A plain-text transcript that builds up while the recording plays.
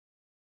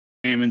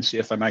and see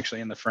if I'm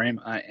actually in the frame.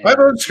 I Hi, am.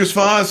 folks. Chris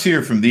Voss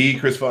here from the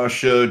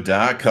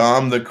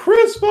ChrisVossShow.com, the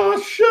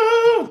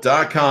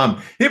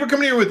ChrisVossShow.com. Hey, we're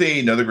coming here with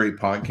another great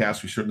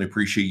podcast. We certainly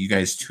appreciate you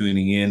guys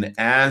tuning in.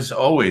 As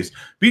always,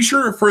 be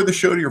sure to refer the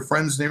show to your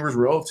friends, neighbors,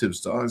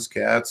 relatives, dogs,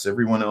 cats,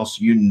 everyone else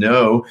you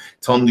know.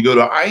 Tell them to go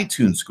to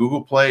iTunes,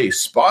 Google Play,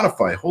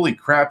 Spotify. Holy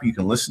crap, you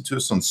can listen to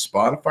us on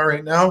Spotify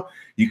right now.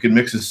 You can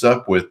mix us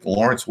up with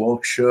Lawrence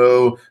Welk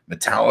Show,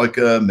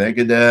 Metallica,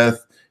 Megadeth,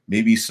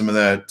 maybe some of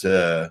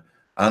that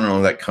I don't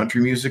know, that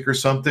country music or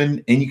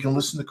something, and you can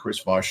listen to Chris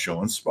Voss Show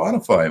on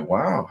Spotify.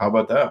 Wow, how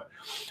about that?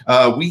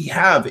 We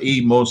have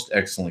a most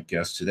excellent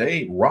guest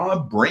today,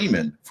 Rob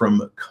Braiman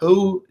from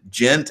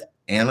Cogent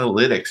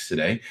Analytics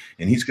today,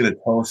 and he's going to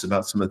tell us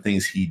about some of the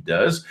things he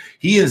does.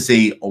 He is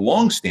a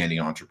long-standing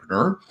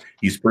entrepreneur.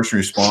 He's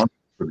personally responsible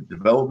for the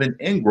development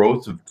and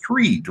growth of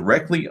 3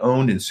 directly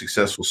owned and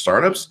successful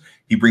startups.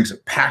 He brings a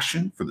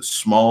passion for the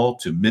small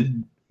to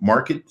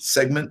mid-market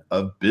segment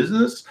of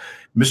business.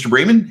 Mr.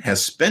 Braiman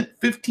has spent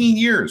 15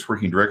 years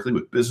working directly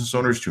with business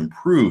owners to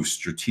improve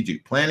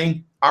strategic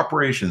planning,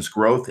 operations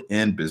growth,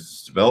 and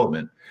business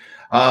development.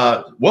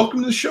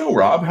 Welcome to the show,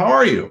 Rob. How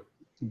are you?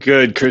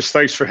 Good, Chris.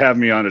 Thanks for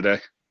having me on today.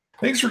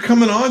 Thanks for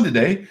coming on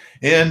today.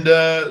 And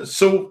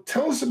so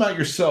tell us about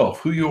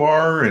yourself, who you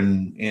are,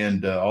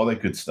 and all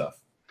that good stuff.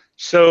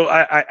 So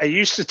I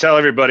used to tell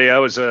everybody I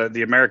was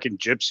the American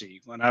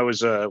gypsy. When I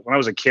was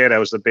a kid, I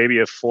was the baby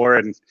of 4,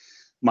 and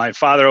my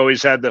father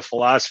always had the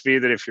philosophy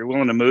that if you're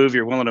willing to move,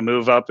 you're willing to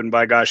move up. And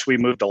by gosh, we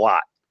moved a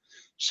lot.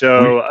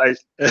 So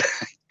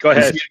go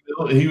ahead.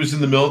 He was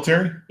in the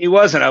military? He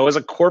wasn't. I was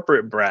a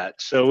corporate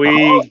brat. So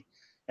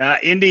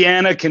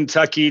Indiana,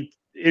 Kentucky,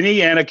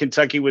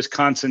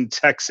 Wisconsin,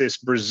 Texas,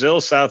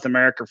 Brazil, South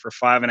America for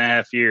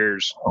 5.5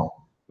 years,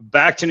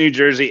 back to New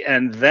Jersey.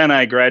 And then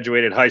I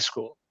graduated high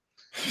school.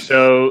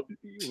 So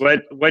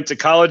went to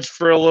college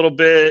for a little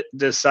bit,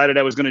 decided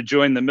I was going to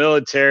join the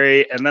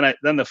military, and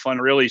then the fun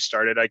really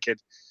started.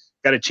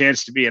 Got a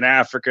chance to be in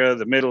Africa,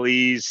 the Middle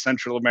East,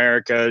 Central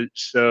America.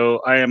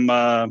 So I am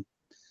well,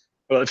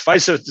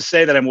 suffice it to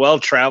say that I'm well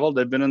traveled.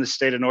 I've been in the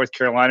state of North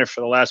Carolina for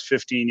the last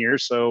 15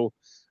 years. So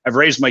I've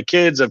raised my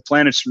kids, I've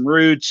planted some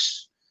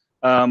roots.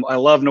 I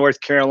love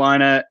North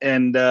Carolina,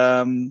 and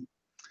at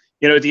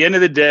the end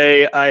of the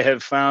day, I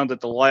have found that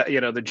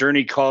the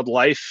journey called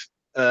life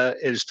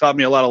has taught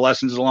me a lot of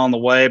lessons along the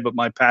way, but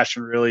my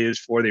passion really is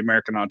for the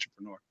American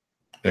entrepreneur.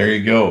 There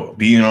you go.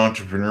 Being an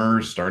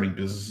entrepreneur, starting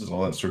businesses,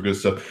 all that sort of good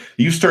stuff.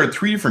 You started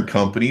 3 different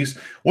companies.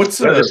 What's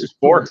this is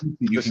 4.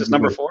 This is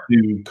number 4.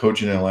 To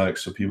Cogent Analytics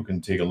so people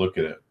can take a look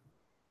at it.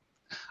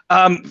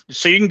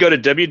 So you can go to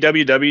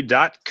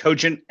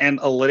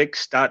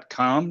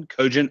www.cogentanalytics.com,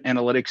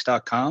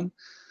 cogentanalytics.com.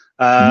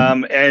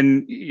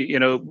 And,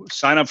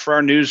 sign up for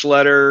our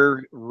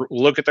newsletter,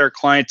 look at their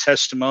client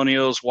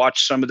testimonials,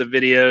 watch some of the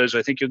videos.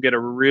 I think you'll get a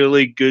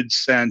really good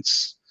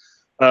sense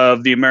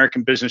of the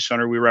American business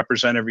owner we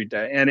represent every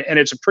day. And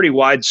it's a pretty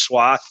wide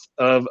swath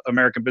of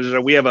American business.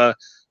 We have a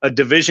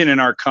division in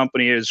our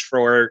company is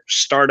for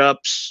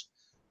startups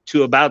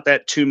to about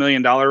that $2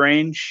 million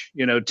range,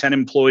 10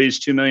 employees,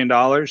 $2 million.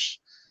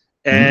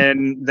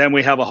 And then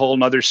we have a whole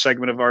nother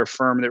segment of our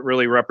firm that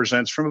really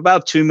represents from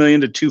about 2 million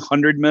to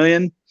 200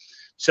 million.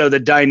 So the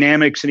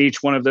dynamics in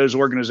each one of those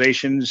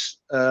organizations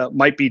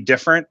might be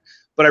different.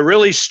 But I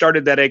really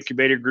started that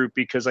incubator group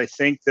because I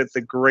think that the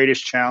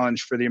greatest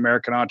challenge for the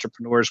American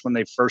entrepreneurs when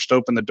they first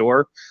open the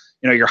door,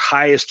 your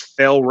highest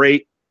fail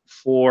rate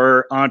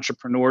for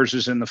entrepreneurs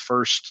is in the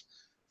first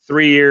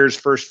 3 years,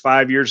 first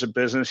 5 years of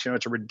business.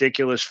 It's a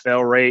ridiculous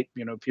fail rate.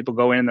 People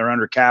go in, they're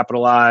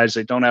undercapitalized.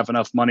 They don't have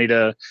enough money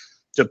to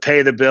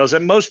pay the bills.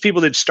 And most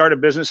people that start a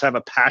business have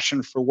a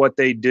passion for what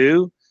they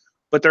do,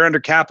 but they're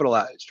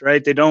undercapitalized,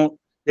 right? They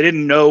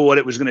didn't know what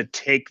it was going to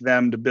take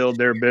them to build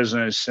their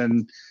business,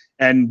 and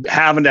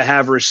having to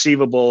have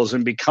receivables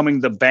and becoming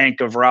the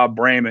bank of Rob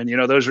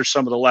Braiman. Those are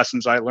some of the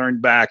lessons I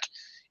learned back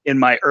in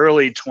my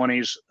early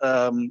 20s.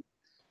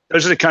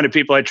 Those are the kind of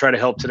people I try to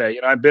help today.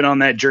 I've been on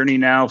that journey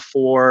now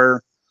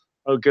for,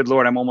 oh, good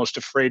Lord, I'm almost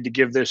afraid to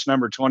give this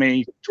number,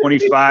 20,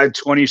 25,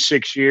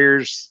 26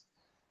 years.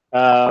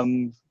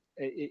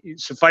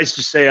 Suffice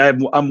to say,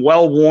 I'm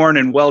well-worn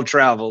and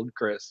well-traveled,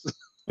 Chris.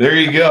 There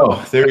you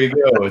go. There you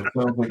go. It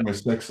sounds like my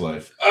sex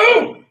life.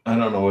 Oh, I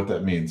don't know what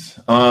that means.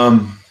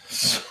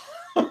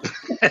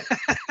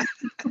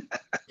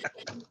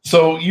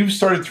 So you've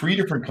started 3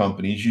 different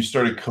companies. You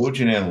started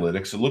Cogent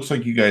Analytics. It looks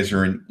like you guys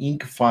are an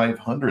Inc.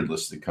 500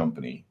 listed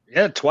company.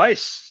 Yeah,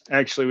 twice.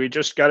 Actually, we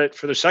just got it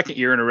for the 2nd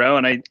year in a row.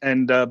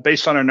 And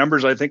based on our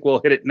numbers, I think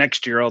we'll hit it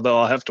next year, although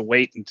I'll have to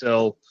wait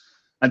until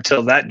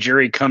that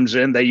jury comes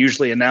in. They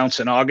usually announce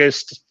in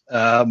August,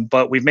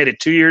 but we've made it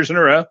 2 years in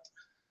a row.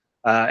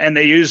 And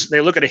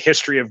they look at a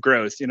history of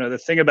growth. The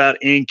thing about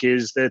Inc.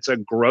 is that it's a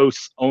growth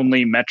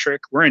only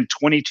metric. We're in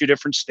 22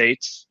 different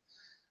states.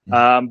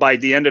 By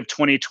the end of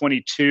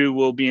 2022,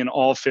 we'll be in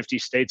all 50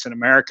 states in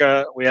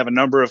America. We have a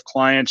number of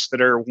clients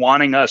that are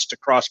wanting us to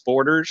cross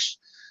borders.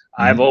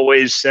 I've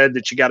always said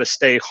that you got to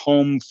stay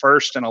home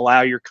first and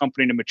allow your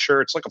company to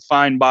mature. It's like a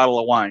fine bottle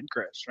of wine,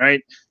 Chris,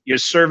 right? You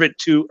serve it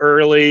too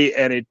early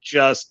and it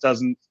just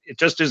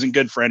isn't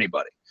good for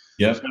anybody.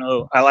 Yeah.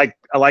 So I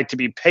like to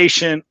be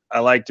patient. I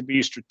like to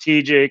be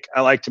strategic.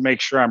 I like to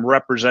make sure I'm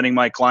representing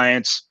my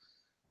clients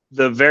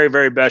the very,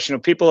 very best.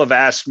 People have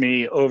asked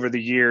me over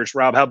the years,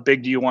 Rob, how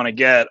big do you want to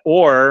get?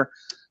 Or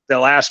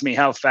they'll ask me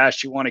how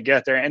fast you want to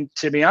get there. And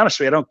to be honest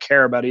with you, I don't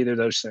care about either of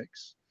those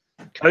things.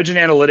 Cogent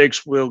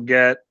Analytics will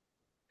get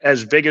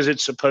as big as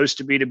it's supposed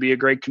to be a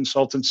great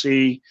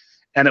consultancy,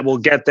 and it will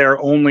get there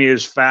only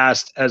as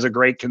fast as a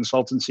great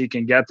consultancy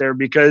can get there,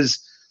 because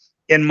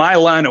in my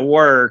line of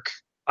work,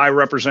 I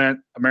represent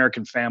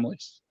American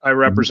families. I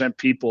represent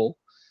people.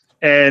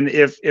 And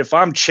if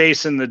I'm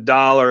chasing the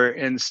dollar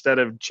instead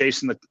of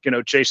chasing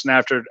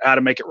after how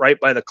to make it right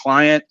by the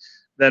client,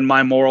 then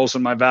my morals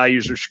and my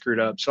values are screwed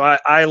up. So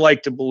I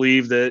like to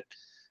believe that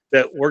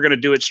we're going to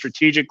do it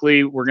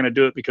strategically. We're going to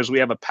do it because we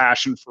have a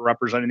passion for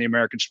representing the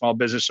American small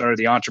business owner,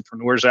 the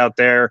entrepreneurs out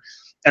there,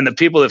 and the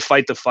people that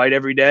fight the fight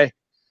every day.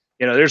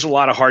 There's a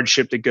lot of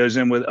hardship that goes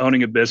in with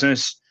owning a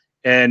business.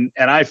 And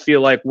I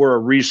feel like we're a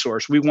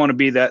resource. We want to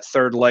be that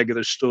third leg of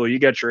the stool. You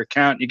got your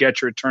accountant, you got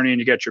your attorney, and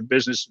you got your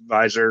business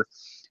advisor.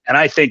 And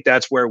I think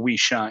that's where we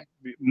shine.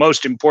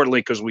 Most importantly,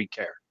 because we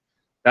care.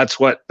 That's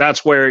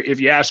where, if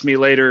you ask me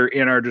later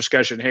in our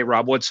discussion, hey,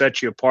 Rob, what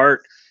sets you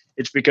apart?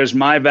 It's because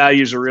my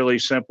values are really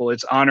simple.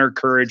 It's honor,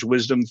 courage,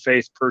 wisdom,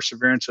 faith,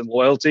 perseverance, and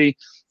loyalty.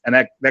 And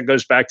that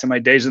goes back to my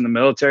days in the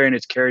military, and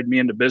it's carried me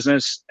into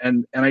business.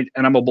 And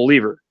I'm a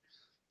believer.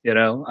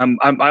 I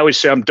always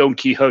say I'm Don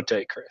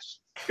Quixote, Chris.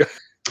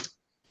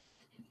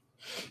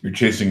 You're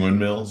chasing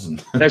windmills,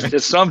 and that's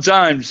just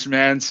sometimes,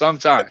 man.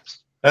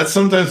 Sometimes that's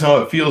sometimes how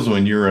it feels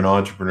when you're an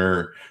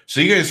entrepreneur.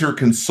 So you guys are a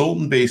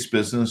consultant-based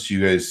business.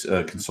 You guys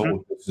consult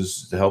with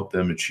businesses to help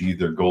them achieve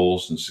their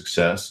goals and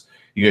success.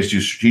 You guys do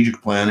strategic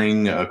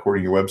planning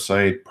according to your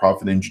website,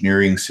 profit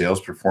engineering,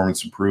 sales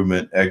performance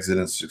improvement, exit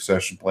and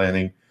succession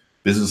planning,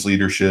 business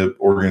leadership,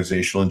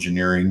 organizational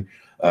engineering,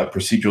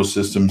 procedural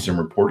systems, and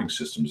reporting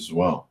systems as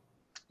well.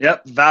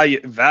 Yep.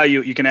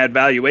 Value. You can add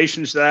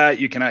valuations to that.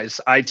 You can add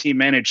IT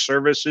managed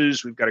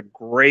services. We've got a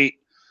great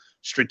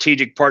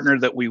strategic partner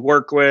that we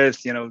work with,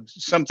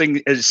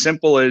 something as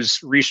simple as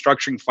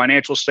restructuring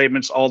financial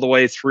statements all the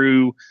way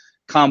through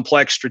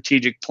complex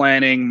strategic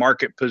planning,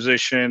 market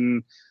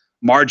position,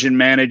 margin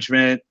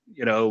management,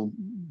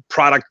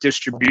 product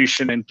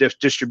distribution and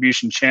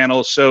distribution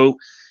channels. So,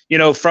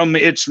 from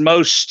its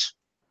most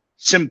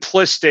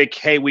simplistic,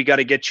 hey, we got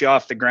to get you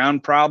off the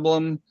ground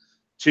problem,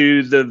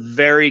 to the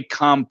very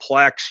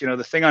complex,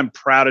 the thing I'm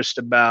proudest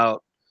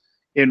about,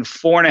 in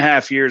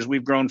 4.5 years,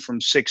 we've grown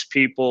from 6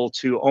 people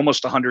to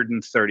almost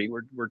 130.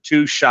 We're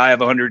too shy of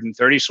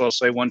 130, so I'll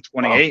say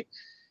 128.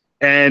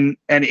 Wow. And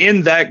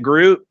in that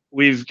group,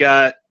 we've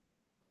got,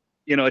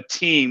 a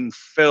team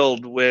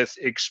filled with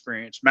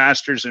experience,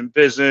 masters in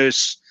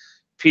business,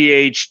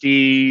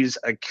 PhDs,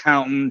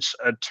 accountants,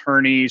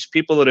 attorneys,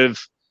 people that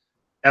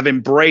have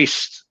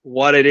embraced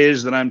what it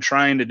is that I'm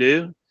trying to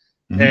do.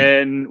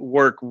 And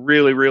work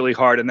really, really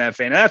hard in that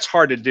vein. And that's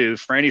hard to do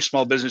for any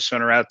small business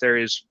owner out there.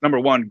 Is number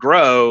one,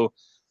 grow,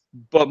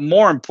 but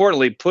more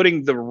importantly,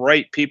 putting the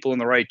right people in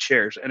the right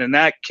chairs. And in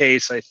that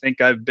case, I think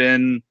I've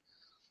been,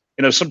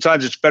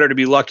 sometimes it's better to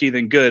be lucky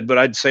than good, but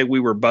I'd say we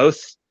were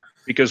both,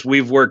 because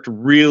we've worked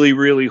really,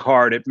 really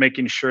hard at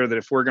making sure that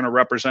if we're going to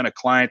represent a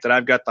client, that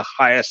I've got the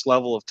highest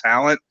level of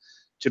talent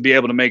to be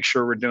able to make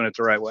sure we're doing it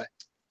the right way.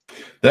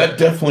 That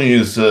definitely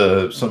is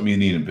something you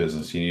need in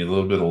business. You need a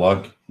little bit of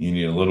luck. You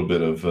need a little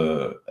bit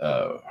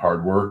of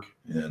hard work,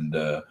 and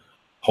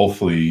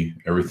hopefully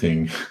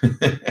everything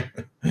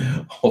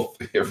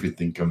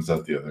comes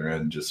out the other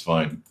end just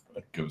fine.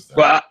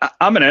 Well,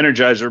 I'm an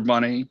Energizer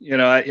bunny,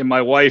 and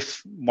my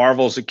wife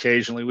marvels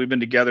occasionally. We've been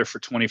together for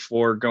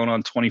 24, going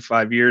on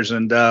 25 years,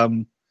 and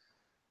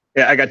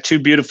I got 2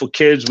 beautiful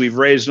kids. We've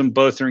raised them.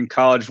 Both are in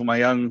college. Well, my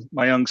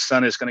young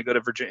son is going to go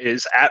to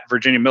is at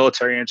Virginia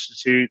Military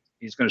Institute.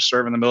 He's going to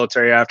serve in the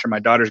military after. My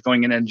daughter's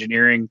going in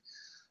engineering.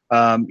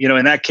 In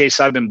that case,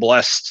 I've been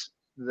blessed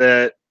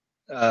that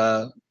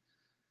I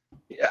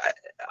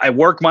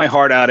work my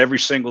heart out every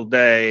single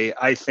day,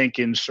 I think,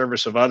 in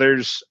service of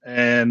others.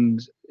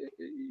 And,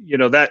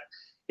 that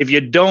if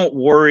you don't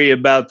worry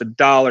about the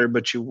dollar,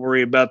 but you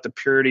worry about the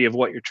purity of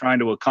what you're trying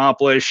to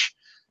accomplish,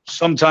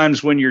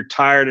 sometimes when you're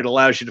tired, it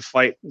allows you to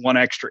fight 1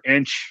 extra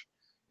inch,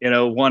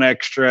 1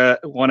 extra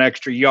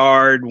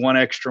yard, 1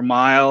 extra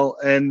mile.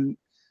 And,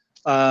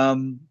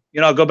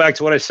 I'll go back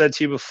to what I said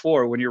to you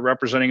before. When you're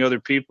representing other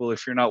people,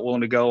 if you're not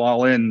willing to go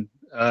all in,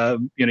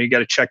 you got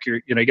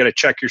to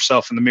check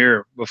yourself in the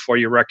mirror before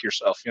you wreck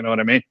yourself. You know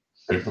what I mean?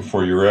 Right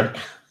before you wreck.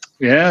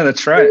 Yeah,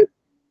 that's right.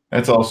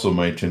 That's also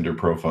my Tinder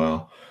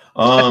profile.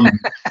 I don't know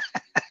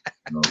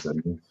what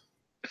that means.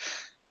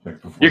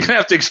 You're gonna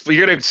have to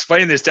you're gonna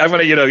explain this. I'm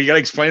gonna, you gotta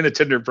explain the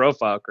Tinder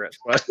profile, Chris.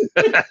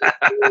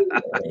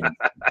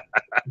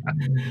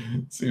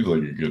 Seems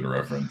like a good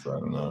reference. I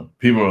don't know.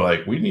 People are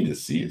like, we need to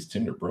see his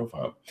Tinder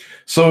profile.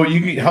 So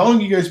how long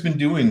you guys been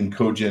doing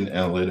Cogent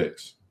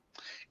Analytics?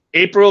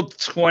 April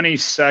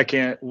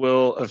 22nd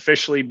will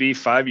officially be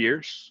 5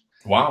 years.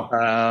 Wow.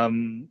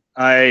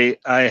 I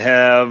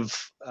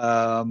have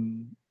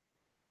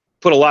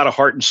put a lot of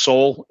heart and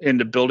soul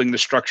into building the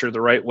structure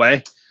the right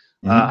way.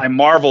 I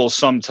marvel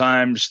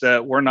sometimes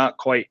that we're not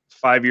quite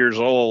 5 years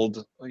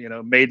old.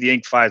 Made the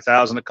Inc.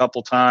 5000 a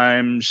couple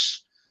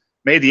times,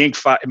 made the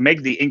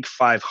Inc.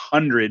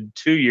 500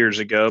 2 years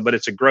ago, but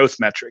it's a growth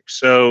metric.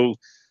 So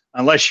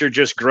unless you're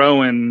just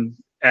growing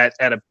at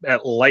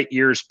light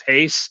years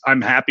pace,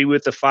 I'm happy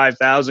with the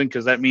 5,000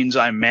 because that means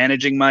I'm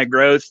managing my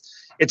growth.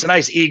 It's a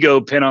nice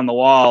ego pin on the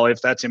wall if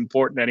that's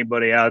important to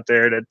anybody out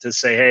there to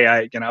say, hey,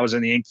 I was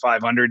in the Inc.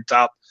 500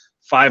 top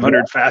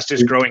 500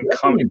 fastest growing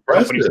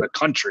companies in the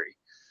country.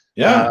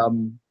 Yeah.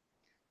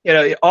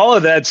 All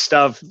of that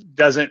stuff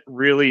doesn't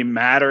really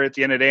matter at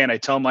the end of the day. And I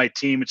tell my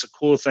team it's a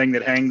cool thing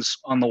that hangs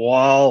on the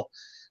wall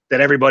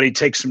that everybody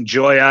takes some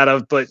joy out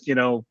of. But,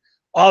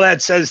 all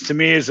that says to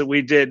me is that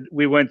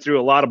we went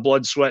through a lot of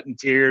blood, sweat, and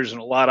tears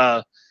and a lot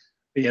of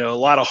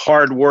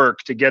hard work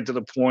to get to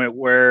the point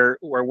where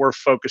we're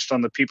focused on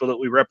the people that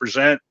we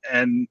represent.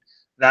 And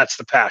that's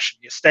the passion.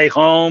 You stay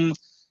home,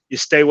 you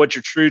stay what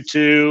you're true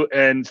to,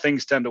 and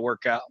things tend to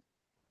work out.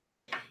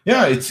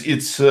 Yeah,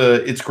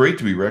 it's great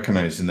to be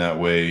recognized in that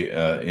way,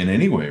 in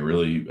any way,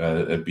 really,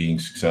 at being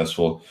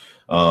successful.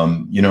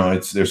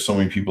 There's so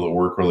many people that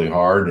work really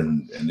hard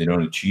and they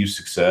don't achieve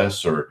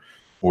success,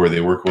 or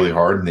they work really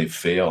hard and they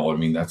fail. I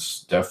mean,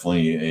 that's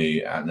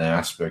definitely an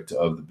aspect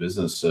of the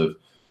business of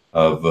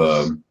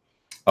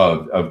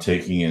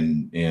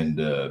taking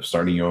and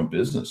starting your own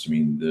business. I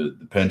mean,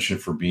 the penchant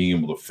for being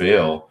able to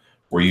fail,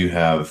 where you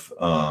have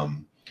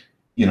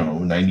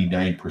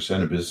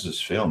 99% of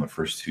businesses fail in the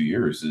first 2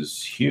 years,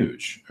 is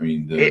huge. I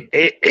mean,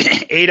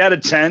 eight out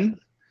of 10.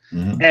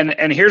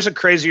 And here's a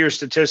crazier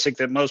statistic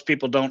that most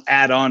people don't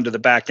add on to the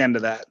back end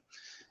of that.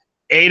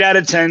 8 out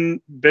of 10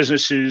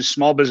 businesses,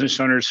 small business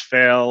owners,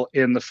 fail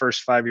in the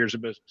first 5 years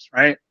of business,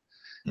 right?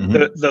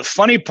 The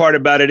funny part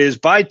about it is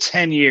by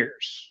 10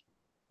 years,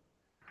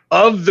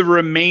 of the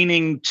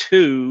remaining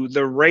 2,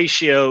 the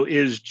ratio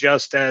is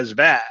just as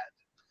bad,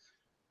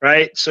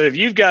 right? So if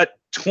you've got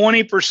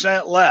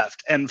 20%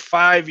 left and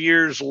 5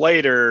 years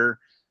later,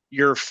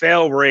 your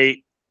fail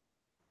rate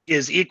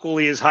is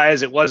equally as high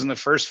as it was in the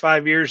first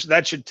 5 years,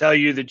 that should tell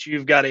you that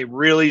you've got a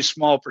really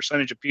small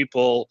percentage of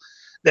people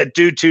that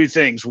do 2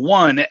 things.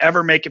 One,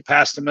 ever make it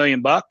past $1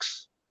 million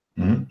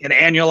in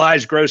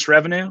annualized gross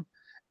revenue.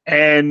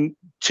 And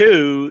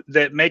 2,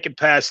 that make it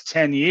past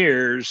 10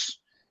 years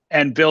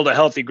and build a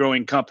healthy,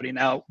 growing company.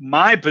 Now,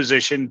 my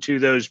position to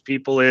those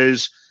people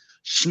is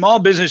small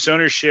business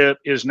ownership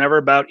is never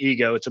about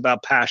ego. It's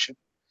about passion.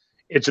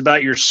 It's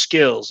about your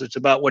skills. It's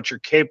about what you're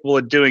capable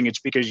of doing. It's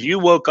because you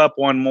woke up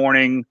one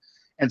morning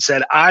and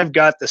said, I've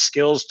got the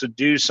skills to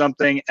do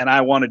something and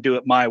I want to do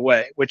it my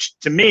way, which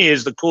to me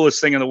is the coolest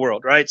thing in the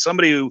world, right?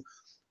 Somebody who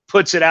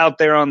puts it out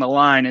there on the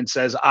line and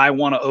says, I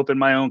want to open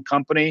my own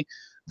company.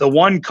 The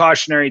one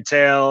cautionary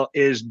tale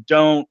is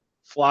don't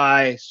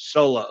fly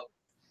solo.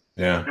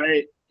 Yeah.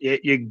 Right?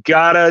 You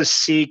gotta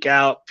seek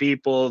out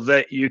people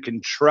that you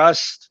can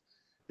trust,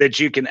 that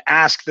you can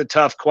ask the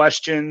tough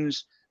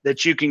questions,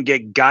 that you can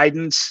get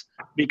guidance,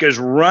 because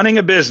running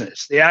a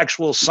business, the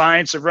actual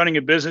science of running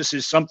a business,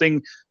 is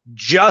something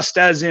just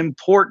as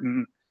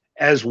important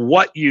as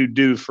what you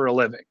do for a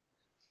living,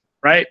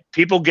 right?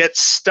 People get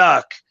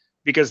stuck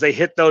because they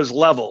hit those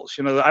levels.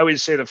 I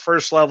always say the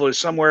first level is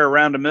somewhere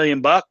around $1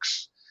 million,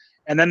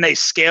 and then they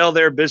scale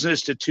their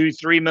business to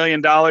 $2-3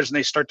 million, and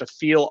they start to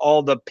feel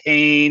all the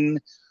pain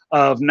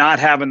of not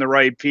having the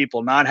right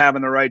people, not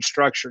having the right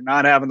structure,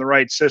 not having the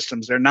right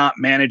systems. They're not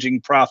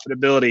managing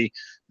profitability,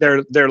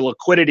 their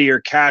liquidity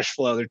or cash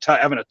flow. They're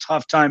having a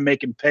tough time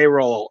making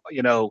payroll,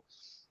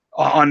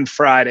 on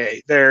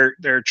Friday.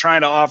 They're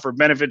trying to offer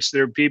benefits to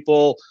their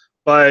people,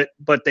 but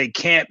they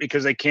can't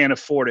because they can't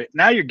afford it.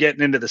 Now you're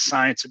getting into the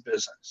science of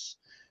business,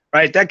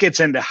 right? That gets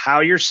into how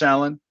you're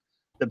selling,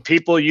 the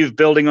people you've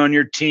building on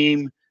your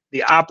team,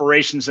 the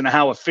operations and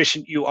how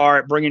efficient you are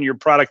at bringing your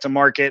product to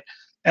market,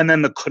 and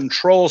then the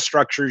control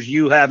structures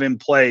you have in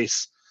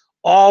place.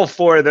 All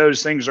 4 of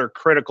those things are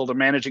critical to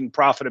managing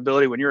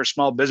profitability when you're a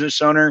small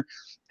business owner,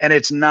 and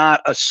it's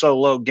not a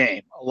solo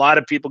game. A lot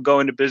of people go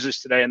into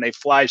business today and they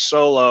fly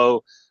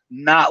solo,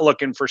 not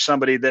looking for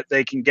somebody that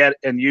they can get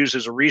and use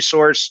as a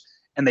resource,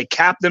 and they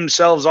cap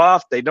themselves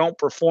off. They don't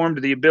perform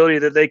to the ability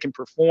that they can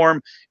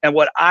perform. And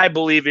what I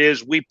believe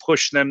is we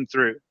push them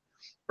through,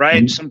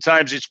 right?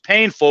 Sometimes it's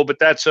painful, but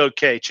that's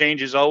okay.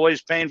 Change is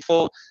always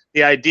painful.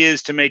 The idea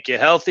is to make you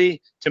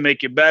healthy, to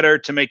make you better,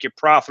 to make you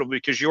profitable,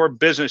 because your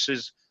business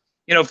is,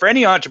 for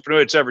any entrepreneur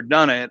that's ever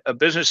done it, a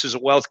business is a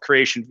wealth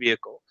creation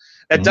vehicle.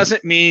 That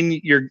doesn't mean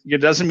you're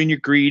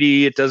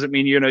greedy. It doesn't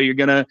mean, you're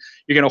gonna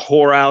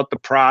whore out the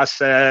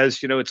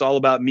process. It's all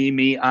about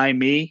me, I,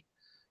 me.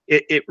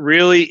 It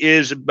really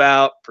is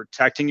about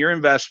protecting your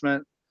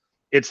investment.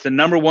 It's the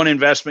number one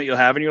investment you'll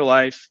have in your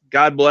life.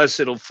 God bless.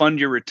 It'll fund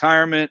your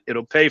retirement.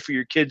 It'll pay for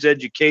your kids'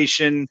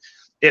 education.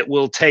 It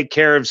will take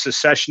care of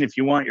succession if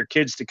you want your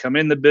kids to come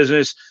in the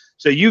business.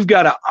 So you've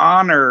got to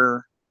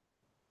honor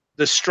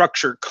the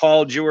structure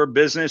called your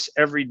business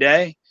every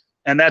day.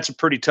 And that's a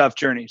pretty tough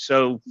journey.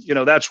 So,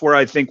 that's where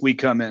I think we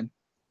come in.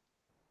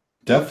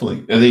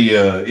 Definitely.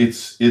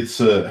 It's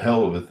a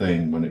hell of a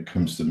thing when it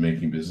comes to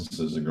making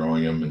businesses and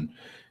growing them. And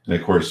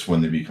of course,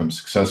 when they become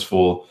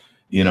successful,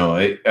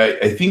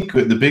 I think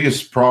the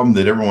biggest problem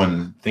that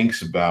everyone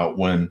thinks about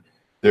when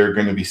they're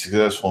going to be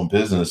successful in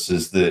business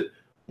is that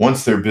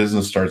once their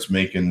business starts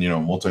making,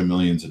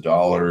 multi-millions of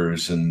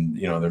dollars and,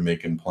 they're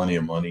making plenty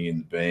of money in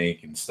the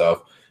bank and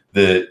stuff,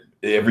 that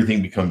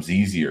everything becomes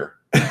easier.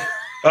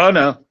 Oh,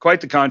 no,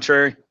 quite the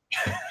contrary.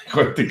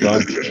 Quite the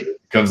contrary.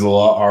 It becomes a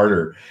lot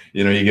harder.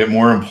 You get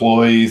more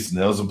employees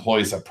and those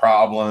employees have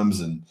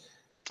problems and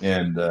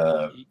you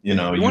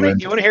want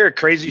to hear a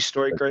crazy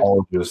story, Chris?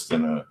 Just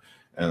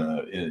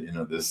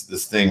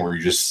this thing where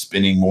you're just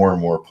spinning more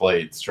and more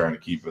plates trying to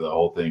keep the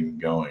whole thing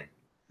going.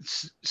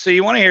 So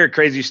you want to hear a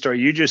crazy story?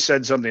 You just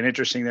said something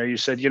interesting there. You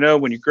said,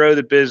 when you grow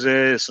the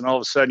business and all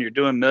of a sudden you're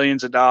doing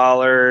millions of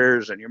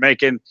dollars and you're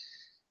making,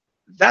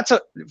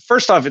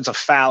 first off, it's a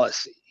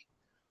fallacy.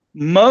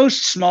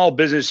 Most small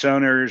business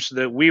owners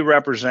that we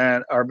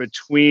represent are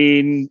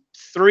between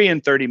 3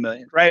 and 30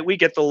 million, right? We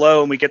get the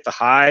low and we get the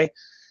high.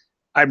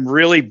 I've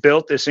really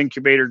built this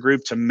incubator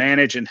group to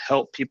manage and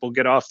help people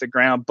get off the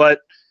ground.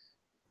 But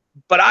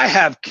I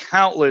have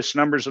countless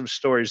numbers of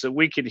stories that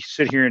we could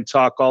sit here and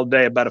talk all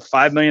day about a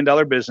 $5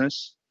 million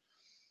business.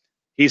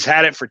 He's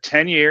had it for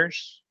 10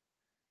 years.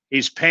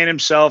 He's paying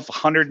himself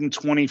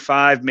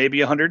 125, maybe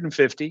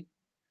 150.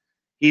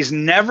 He's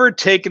never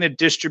taken a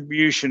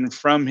distribution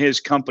from his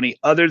company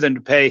other than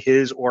to pay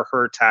his or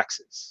her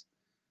taxes,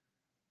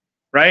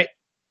 right?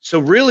 So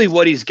really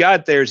what he's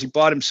got there is he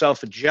bought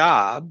himself a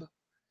job,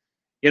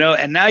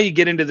 and now you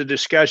get into the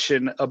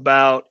discussion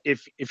about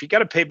if you got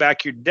to pay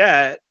back your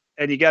debt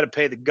and you got to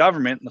pay the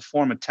government in the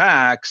form of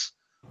tax,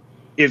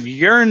 if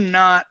you're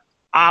not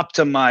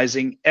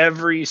optimizing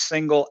every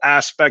single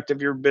aspect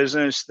of your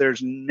business,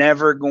 there's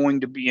never going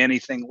to be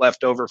anything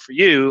left over for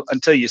you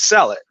until you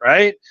sell it,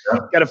 right? Yeah.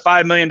 You got a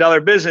 $5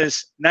 million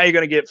business. Now you're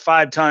going to get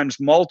 5 times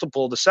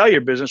multiple to sell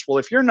your business. Well,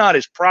 if you're not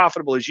as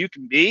profitable as you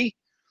can be,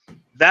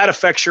 that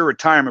affects your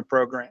retirement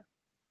program.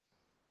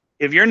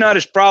 If you're not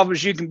as profitable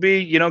as you can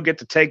be, you don't get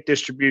to take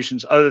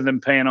distributions other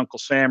than paying Uncle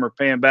Sam or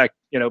paying back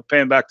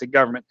the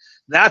government.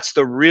 That's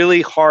the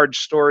really hard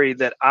story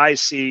that I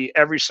see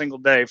every single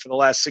day for the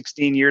last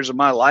 16 years of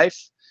my life,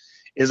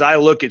 is I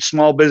look at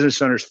small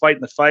business owners fighting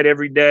the fight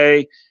every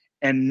day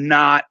and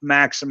not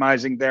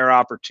maximizing their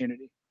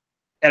opportunity.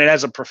 And it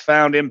has a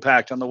profound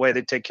impact on the way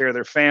they take care of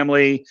their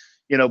family,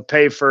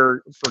 pay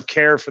for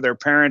care for their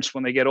parents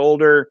when they get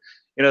older.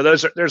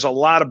 There's a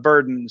lot of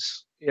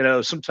burdens.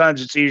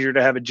 Sometimes it's easier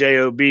to have a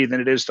job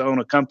than it is to own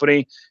a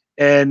company.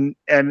 And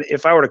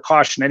if I were to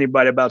caution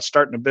anybody about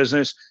starting a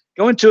business,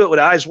 go into it with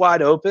eyes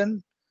wide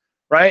open,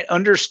 right?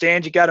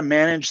 Understand you got to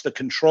manage the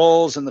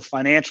controls and the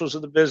financials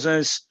of the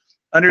business.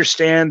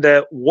 Understand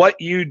that what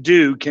you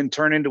do can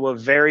turn into a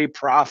very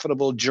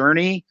profitable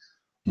journey,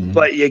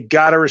 but you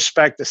got to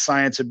respect the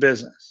science of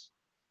business.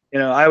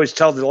 I always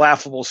tell the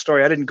laughable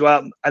story. I didn't go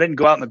out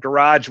in the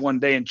garage one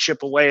day and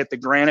chip away at the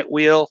granite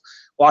wheel,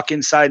 walk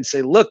inside and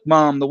say, "Look,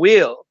 Mom, the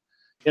wheel."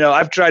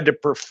 I've tried to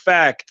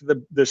perfect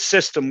the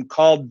system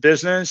called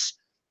business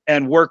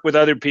and work with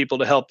other people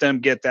to help them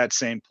get that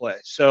same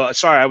place. So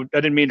sorry, I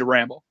didn't mean to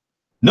ramble.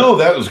 No,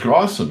 that was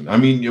awesome. I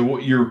mean,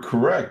 you're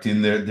correct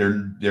in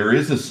there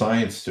is a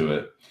science to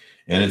it,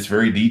 and it's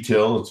very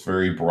detailed. It's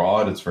very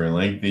broad. It's very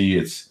lengthy.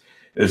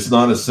 It's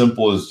not as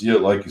simple as,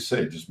 like you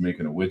say, just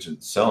making a widget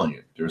and selling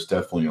it. There's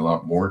definitely a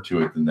lot more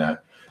to it than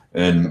that.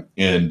 And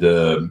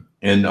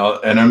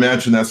I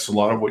imagine that's a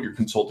lot of what your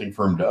consulting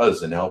firm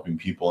does in helping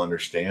people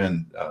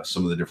understand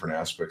some of the different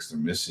aspects they're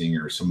missing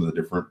or some of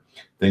the different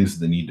things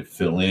that they need to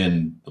fill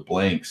in the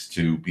blanks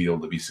to be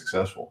able to be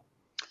successful.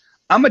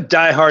 I'm a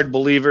diehard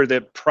believer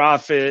that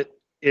profit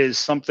is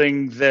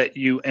something that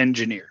you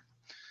engineer,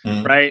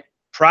 right?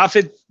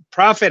 Profit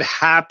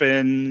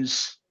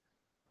happens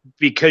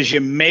because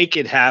you make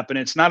it happen.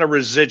 It's not a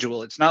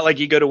residual. It's not like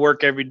you go to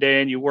work every day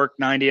and you work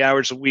 90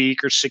 hours a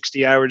week or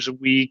 60 hours a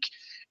week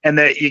and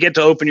that you get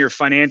to open your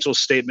financial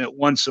statement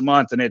once a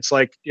month and it's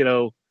like,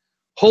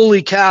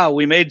 holy cow,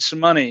 we made some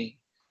money.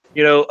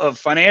 A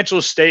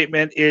financial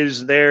statement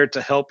is there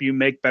to help you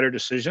make better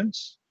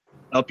decisions,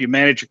 help you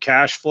manage your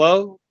cash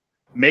flow,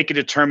 make a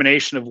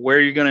determination of where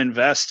you're going to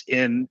invest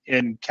in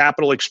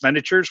capital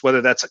expenditures,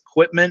 whether that's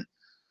equipment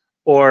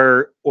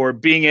or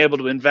being able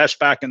to invest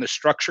back in the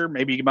structure.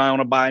 Maybe you might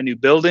want to buy a new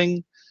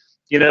building.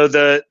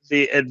 The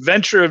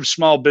adventure of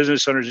small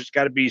business owners has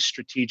got to be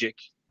strategic.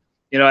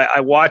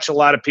 I watch a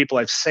lot of people.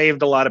 I've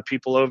saved a lot of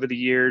people over the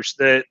years.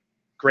 That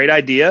great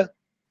idea,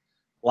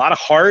 a lot of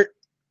heart,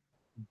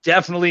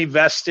 definitely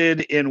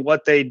vested in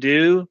what they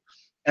do,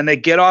 and they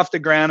get off the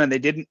ground and they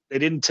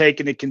didn't take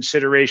into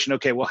consideration,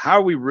 okay, well, how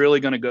are we really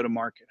going to go to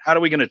market? How are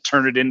we going to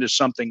turn it into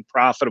something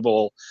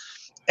profitable?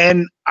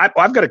 And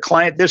I've got a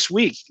client this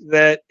week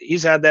that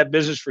he's had that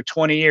business for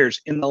 20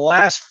 years. In the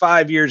last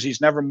 5 years, he's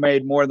never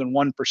made more than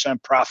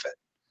 1% profit.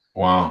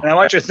 Wow. And I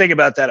want you to think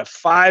about that. A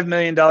 $5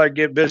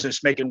 million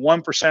business making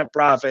 1%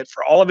 profit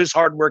for all of his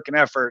hard work and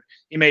effort.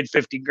 He made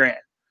 50 grand.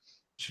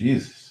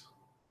 Jesus.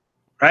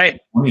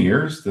 Right? 20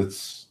 years?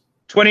 That's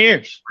 20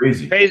 years.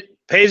 crazy.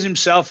 Pays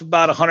himself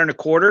about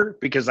 $125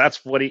 because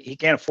that's what he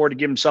can't afford to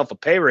give himself a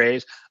pay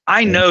raise.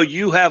 I know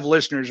you have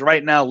listeners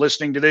right now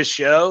listening to this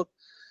show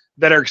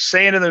that are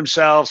saying to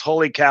themselves,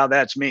 holy cow,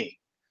 that's me.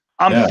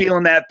 I'm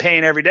feeling that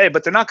pain every day,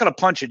 but they're not going to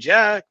punch a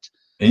jack.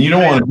 And you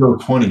don't want to go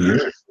 20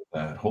 years with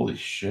that. Holy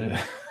shit.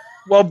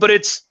 Well, but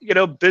it's,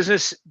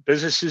 business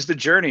is the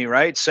journey,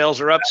 right? Sales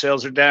are up,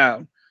 sales are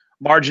down.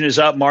 Margin is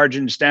up,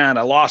 margin's down.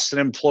 I lost an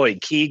employee,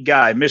 key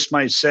guy, missed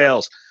my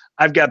sales.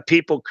 I've got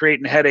people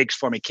creating headaches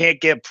for me.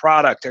 Can't get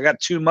product. I got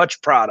too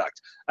much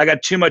product. I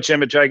got too much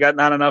inventory. I got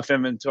not enough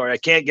inventory. I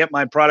can't get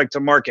my product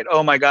to market.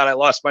 Oh my God, I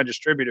lost my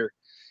distributor.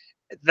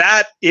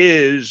 That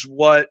is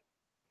what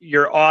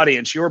your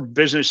audience, your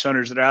business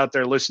owners that are out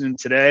there listening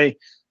today,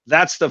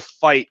 that's the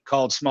fight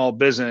called small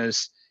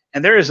business.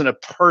 And there isn't a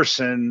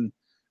person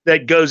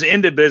that goes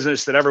into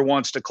business that ever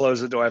wants to close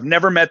the door. I've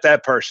never met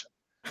that person.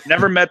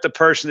 Never met the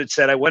person that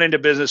said, I went into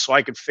business so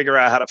I could figure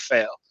out how to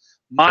fail.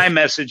 My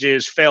message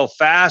is fail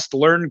fast,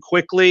 learn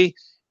quickly,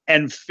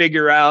 and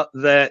figure out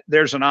that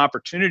there's an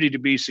opportunity to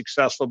be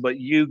successful, but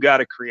you got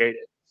to create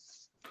it.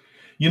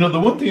 The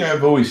one thing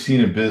I've always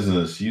seen in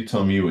business, you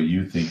tell me what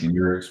you think in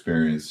your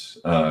experience,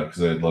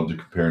 because I'd love to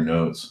compare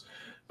notes.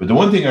 But the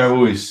one thing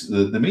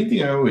the main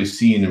thing I always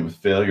see with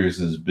failures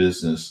in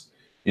business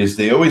is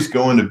they always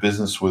go into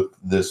business with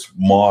this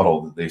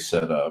model that they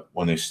set up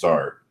when they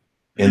start,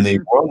 and they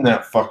run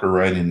that fucker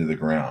right into the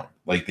ground.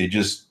 Like they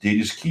just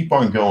keep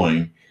on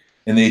going,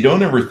 and they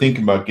don't ever think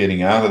about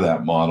getting out of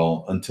that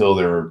model until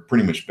they're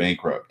pretty much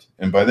bankrupt.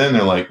 And by then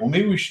they're like, well,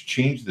 maybe we should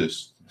change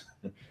this.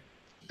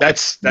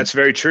 That's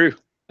very true.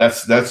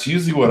 That's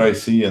usually what I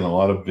see in a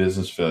lot of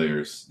business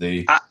failures.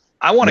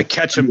 I want to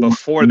catch them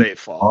before they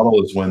fall.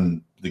 Model is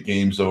when the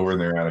game's over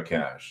and they're out of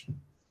cash.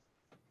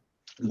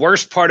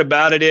 Worst part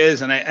about it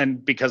is,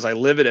 and because I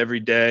live it every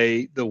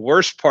day, the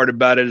worst part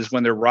about it is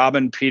when they're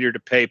robbing Peter to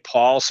pay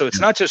Paul. So it's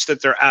not just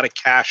that they're out of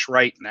cash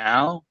right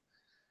now.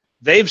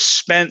 They've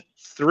spent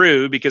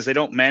through, because they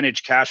don't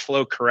manage cash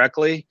flow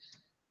correctly.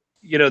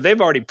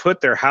 They've already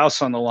put their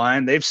house on the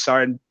line. They've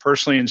signed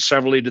personally and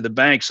severally to the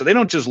bank. So they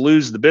don't just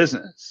lose the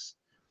business.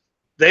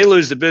 They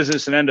lose the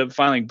business and end up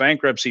filing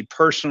bankruptcy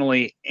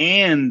personally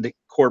and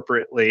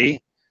corporately,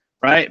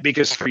 right?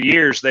 Because for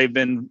years they've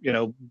been,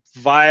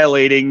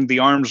 violating the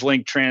arm's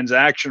length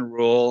transaction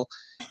rule.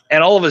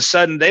 And all of a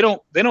sudden they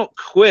don't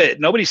quit.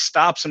 Nobody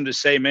stops them to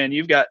say, man,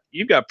 you've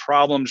got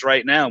problems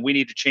right now. We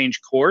need to change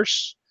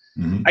course.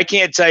 Mm-hmm. I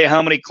can't tell you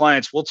how many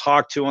clients we'll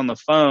talk to on the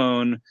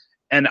phone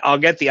and I'll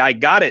get the I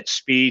got it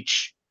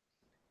speech.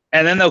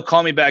 And then they'll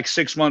call me back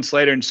 6 months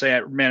later and say,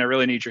 man, I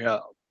really need your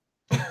help.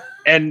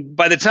 And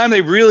by the time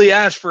they really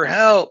ask for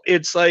help,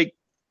 it's like,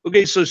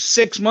 okay, so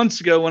 6 months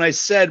ago when I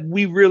said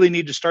we really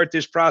need to start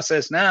this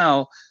process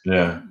now,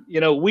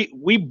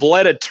 we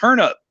bled a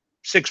turnip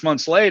 6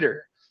 months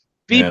later.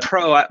 Be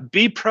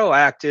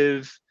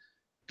proactive,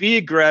 be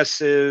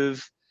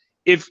aggressive.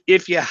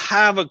 If you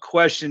have a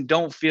question,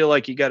 don't feel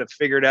like you got to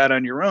figure it out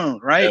on your own,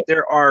 right? Yeah.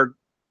 There are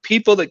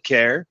people that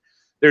care.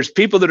 There's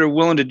people that are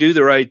willing to do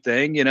the right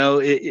thing.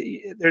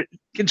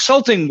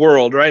 Consulting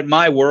world, right?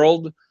 My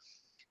world.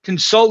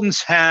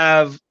 Consultants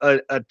have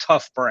a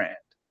tough brand,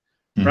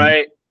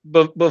 right?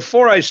 But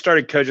before I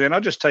started Cogent, and I'll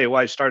just tell you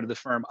why I started the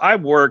firm, I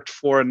worked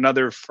for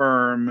another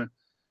firm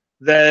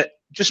that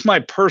just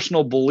my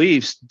personal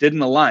beliefs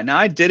didn't align. Now,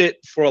 I did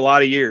it for a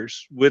lot of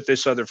years with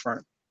this other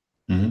firm.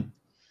 Mm-hmm.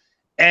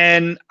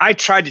 And I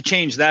tried to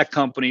change that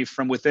company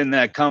from within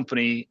that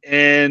company,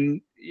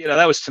 and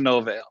that was to no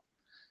avail.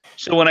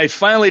 So when I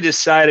finally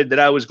decided that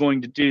I was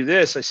going to do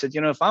this, I said,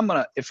 if I'm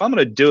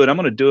gonna do it, I'm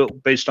gonna do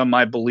it based on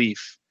my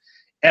belief.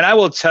 And I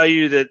will tell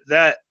you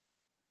that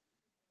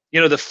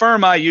the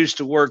firm I used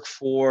to work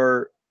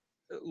for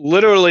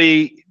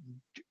literally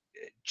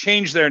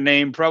changed their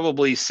name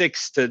probably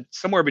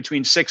somewhere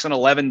between 6 and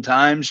 11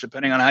 times,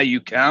 depending on how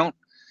you count,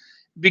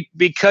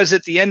 because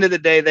at the end of the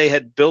day, they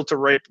had built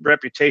a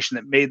reputation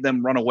that made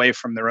them run away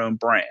from their own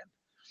brand.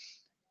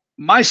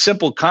 My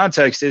simple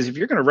context is, if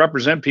you're going to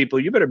represent people,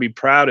 you better be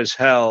proud as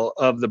hell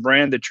of the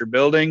brand that you're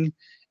building.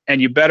 And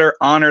you better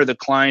honor the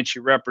clients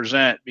you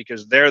represent,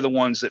 because they're the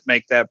ones that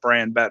make that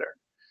brand better.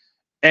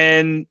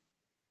 And,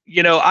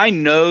 I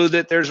know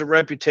that there's a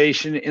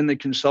reputation in the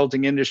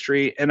consulting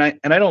industry, and I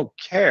don't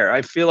care.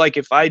 I feel like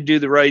if I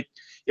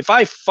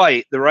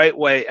fight the right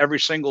way every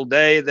single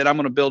day, that I'm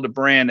going to build a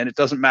brand, and it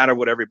doesn't matter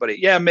what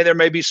there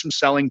may be some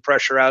selling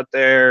pressure out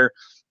there.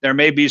 There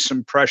may be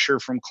some pressure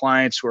from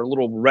clients who are a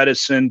little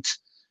reticent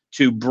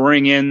to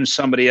bring in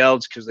somebody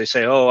else because they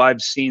say, oh,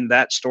 I've seen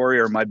that story,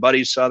 or my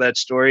buddy saw that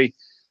story.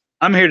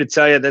 I'm here to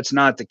tell you that's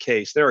not the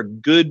case. There are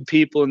good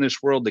people in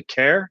this world that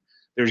care.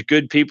 There's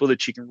good people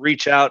that you can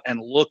reach out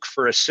and look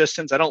for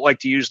assistance. I don't like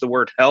to use the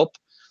word help,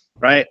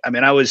 right? I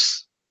mean, I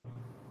was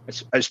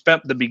I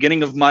spent the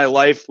beginning of my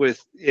life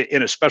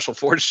in a special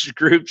forces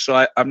group,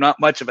 so I'm not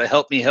much of a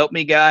help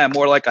me guy. I'm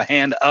more like a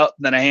hand up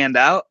than a hand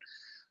out.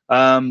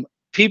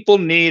 People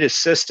need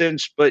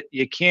assistance, but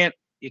you can't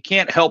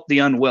help the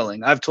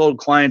unwilling. I've told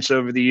clients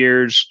over the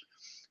years,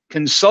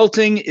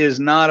 consulting is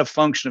not a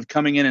function of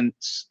coming in and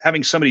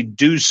having somebody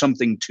do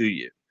something to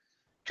you.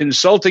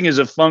 Consulting is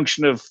a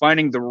function of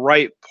finding the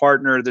right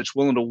partner that's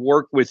willing to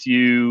work with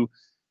you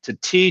to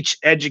teach,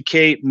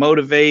 educate,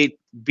 motivate,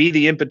 be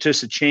the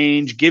impetus of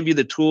change, give you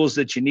the tools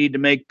that you need to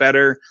make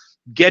better,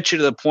 get you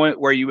to the point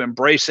where you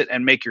embrace it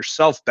and make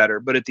yourself better.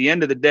 But at the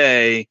end of the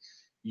day,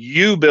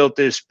 you built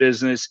this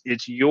business.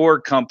 It's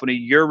your company.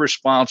 You're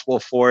responsible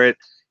for it.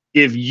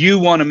 If you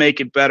want to make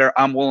it better,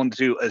 I'm willing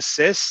to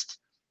assist,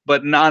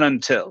 but not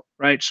until,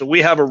 right? So we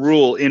have a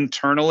rule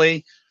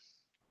internally.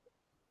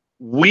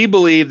 We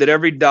believe that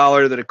every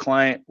dollar that a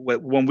client,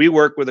 when we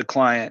work with a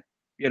client,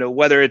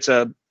 whether it's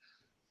a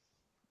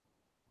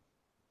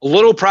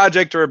little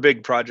project or a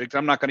big project,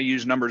 I'm not going to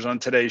use numbers on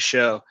today's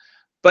show,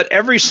 but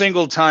every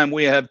single time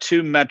we have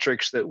two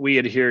metrics that we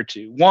adhere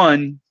to.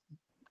 One,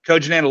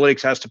 Cogent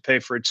Analytics has to pay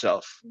for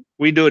itself.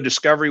 We do a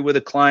discovery with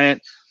a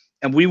client,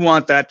 and we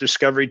want that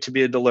discovery to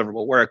be a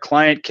deliverable where a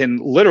client can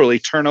literally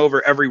turn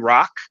over every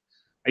rock.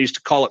 I used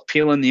to call it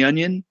peeling the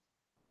onion.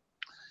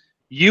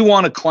 You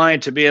want a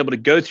client to be able to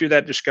go through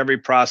that discovery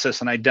process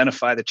and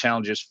identify the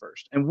challenges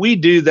first. And we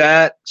do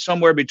that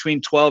somewhere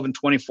between $1,200 and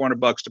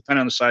 $2,400,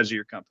 depending on the size of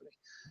your company.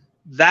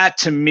 That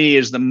to me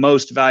is the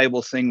most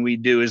valuable thing we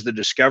do, is the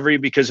discovery,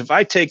 because if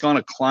I take on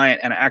a client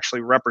and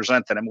actually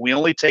represent them, we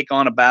only take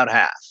on about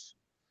half,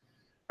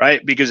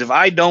 right? Because if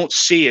I don't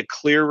see a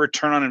clear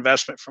return on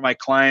investment for my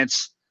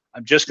clients,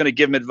 I'm just going to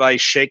give them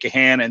advice, shake a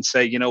hand and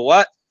say, you know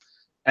what,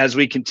 as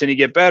we continue to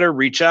get better,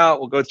 reach out,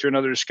 we'll go through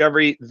another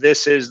discovery.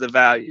 This is the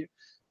value.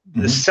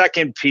 The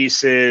second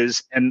piece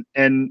is, and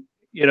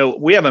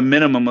we have a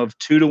minimum of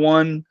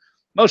 2-to-1.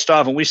 Most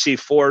often we see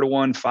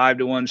 4-to-1,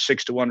 5-to-1,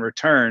 6-to-1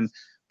 return.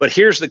 But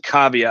here's the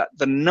caveat.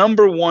 The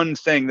number one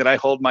thing that I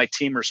hold my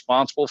team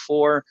responsible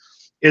for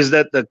is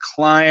that the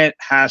client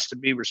has to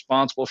be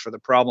responsible for the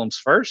problems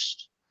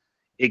first.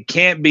 It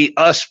can't be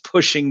us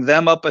pushing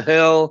them up a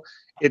hill.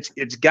 It's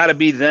got to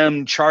be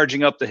them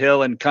charging up the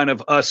hill and kind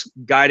of us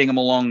guiding them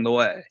along the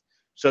way.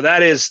 So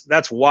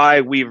that's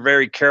why we're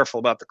very careful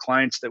about the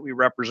clients that we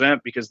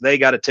represent, because they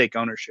got to take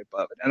ownership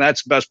of it. And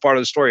that's the best part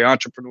of the story.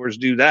 Entrepreneurs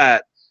do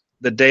that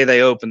the day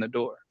they open the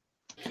door.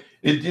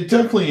 It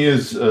definitely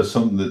is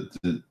something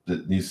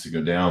that needs to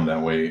go down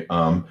that way.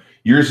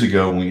 Years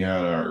ago, when we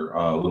had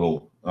our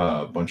little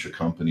bunch of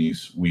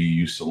companies, we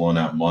used to loan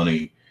out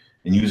money,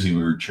 and usually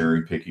we were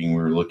cherry picking.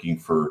 We were looking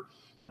for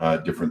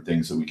different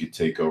things that we could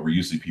take over.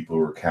 Usually people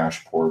who were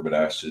cash poor but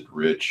asset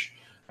rich.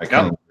 I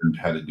kind of learned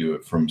how to do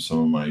it from some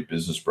of my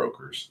business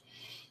brokers.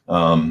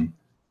 And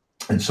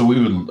so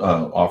we would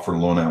offer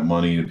loan out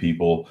money to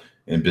people,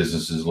 and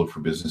businesses, look for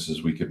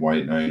businesses we could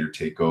white knight or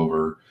take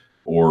over,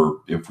 or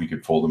if we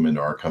could fold them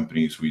into our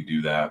companies, we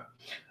do that.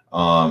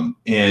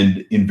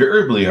 And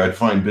invariably I'd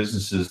find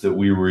businesses that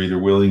we were either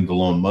willing to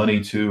loan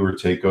money to or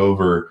take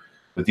over,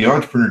 but the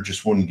entrepreneur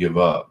just wouldn't give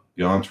up.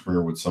 The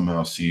entrepreneur would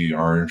somehow see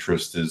our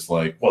interest as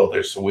like, well,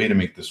 there's a way to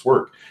make this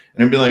work.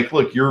 And I'd be like,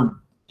 look, you're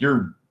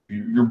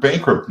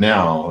bankrupt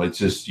now. It's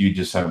just, you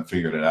just haven't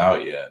figured it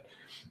out yet.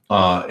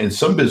 And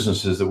some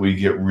businesses that we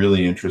get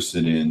really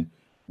interested in,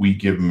 we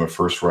give them a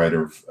first right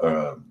of,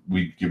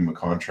 we give them a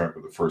contract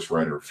with a first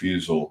right of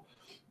refusal,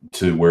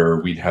 to where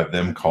we'd have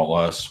them call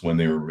us when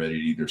they were ready to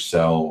either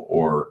sell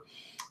or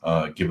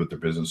give up their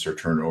business or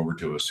turn it over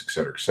to us, et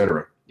cetera, et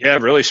cetera. Yeah,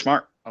 really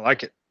smart. I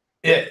like it.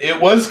 It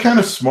was kind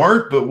of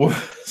smart, but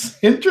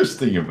what's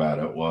interesting about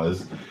it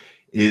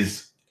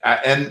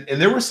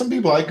and there were some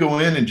people I go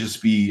in and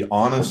just be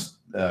honest,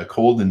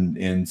 cold,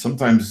 and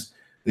sometimes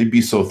they'd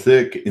be so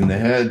thick in the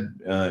head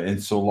and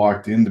so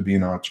locked into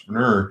being an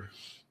entrepreneur.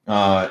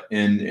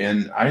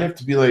 And I have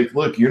to be like,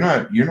 look, you're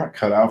not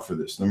cut out for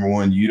this. Number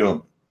one,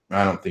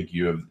 I don't think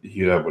you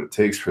have what it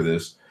takes for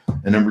this.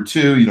 And number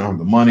two, you don't have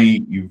the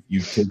money.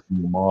 You've taken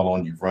the model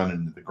and you've run it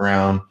into the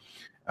ground.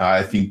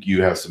 I think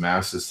you have some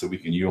assets that we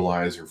can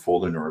utilize or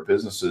fold into our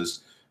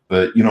businesses,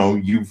 but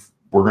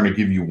we're going to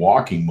give you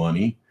walking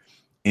money,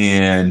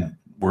 and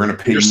we're going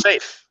to pay. You're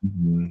safe.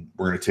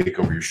 We're going to take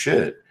over your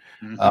shit.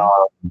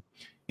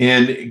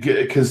 And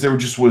because there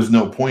just was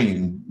no point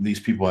in, these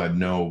people had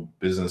no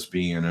business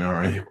being in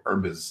our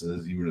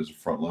businesses, even as a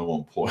front level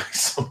employee.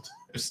 Sometimes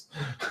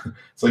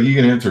it's like, you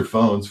can answer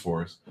phones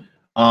for us.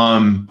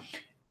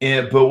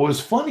 But what was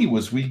funny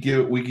was we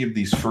give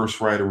these first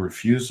right of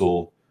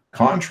refusal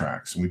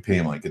contracts, and we pay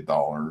them like $1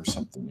 or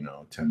something,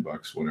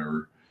 $10,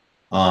 whatever.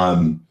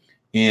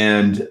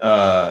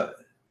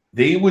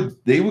 They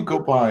would go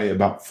by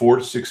about 4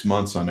 to 6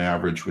 months on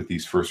average with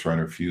these first right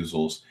of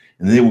refusals.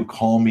 And they would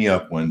call me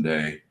up one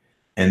day,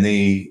 and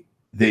they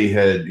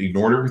had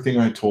ignored everything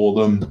I told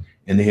them,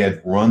 and they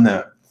had run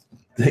that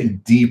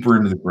thing deeper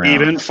into the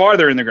ground, even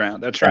farther in the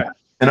ground. That's right.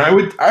 And I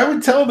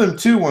would tell them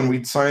too, when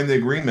we'd sign the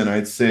agreement,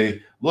 I'd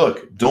say,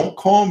 look, don't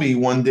call me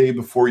one day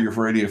before you're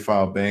ready to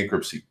file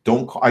bankruptcy.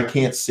 Don't call, I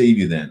can't save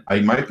you then. I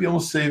might be able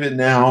to save it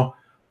now.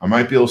 I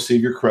might be able to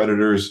save your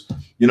creditors.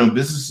 You know,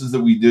 businesses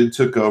that we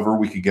took over,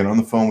 we could get on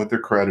the phone with their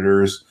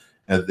creditors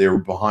that they were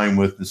behind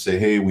with and say,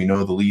 hey, we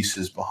know the lease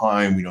is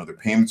behind. We know their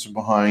payments are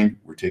behind.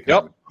 We're taking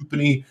over the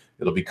company.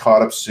 It'll be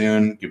caught up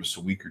soon. Give us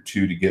a week or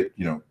two to get,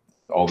 you know,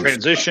 all this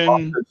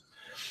transition.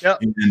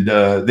 Yep.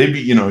 And they'd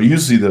be, you know,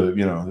 usually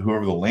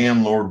whoever the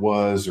landlord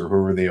was or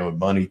whoever they owed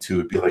money to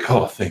would be like,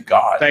 oh, thank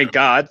God. Thank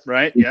God,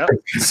 right? Yeah.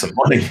 Some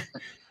money.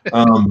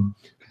 And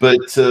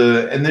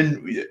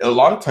then a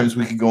lot of times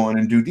we could go in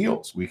and do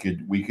deals. We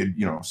could,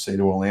 you know, say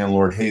to a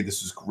landlord, hey,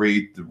 this is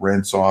great. The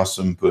rent's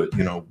awesome, but,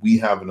 you know, we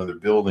have another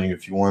building.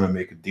 If you want to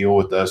make a deal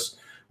with us,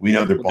 we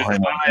know they're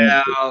behind on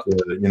rent,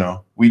 but, you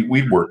know,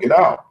 we'd work it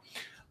out.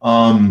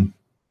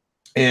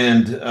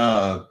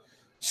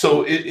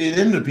 So it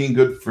ended up being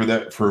good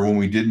for when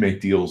we did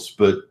make deals,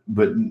 but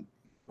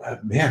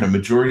man, a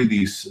majority of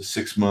these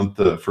 6-month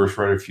first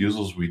right of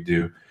refusals we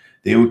do,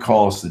 they would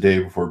call us the day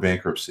before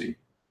bankruptcy,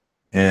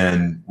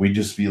 and we'd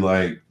just be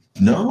like,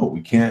 no,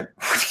 we can't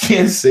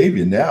save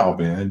you now,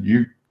 man.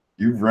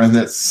 You've run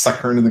that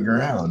sucker into the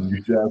ground.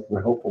 You should ask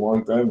for help a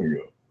long time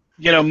ago.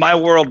 You know, my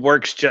world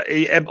works.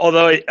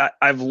 Although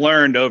I've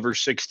learned over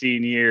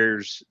 16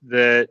 years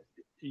that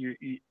you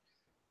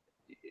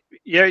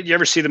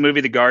ever see the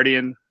movie The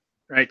Guardian,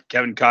 right?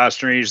 Kevin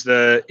Costner, he's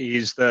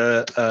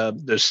the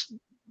this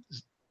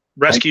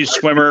rescue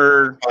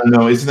swimmer.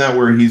 No, isn't that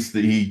where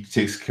he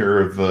takes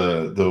care of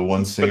the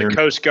one singer? For the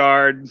Coast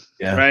Guard,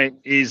 yeah. Right?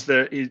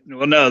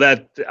 Well, no,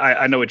 that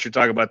I know what you're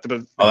talking about.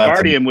 The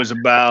Guardian was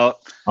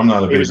about. I'm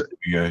not a big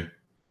guy.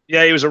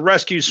 Yeah, he was a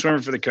rescue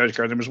swimmer for the Coast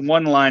Guard. There was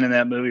one line in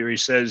that movie where he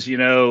says, you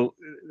know,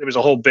 there was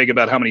a whole big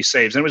about how many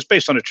saves, and it was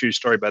based on a true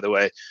story, by the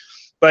way.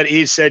 But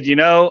he said, you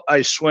know,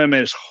 I swim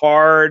as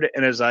hard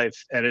and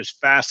as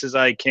fast as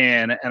I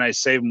can, and I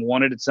save them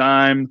one at a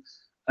time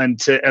and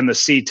the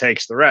sea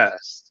takes the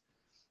rest.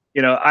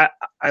 You know,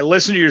 I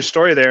listened to your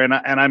story there,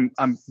 and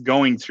I'm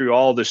going through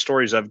all the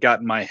stories I've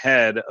got in my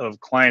head of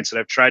clients that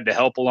I've tried to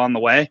help along the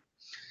way.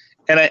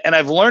 And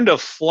I've learned to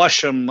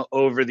flush them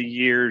over the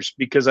years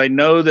because I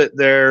know that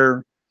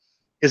there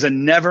is a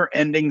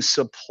never-ending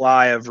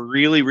supply of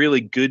really,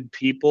 really good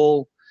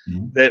people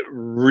that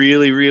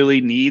really,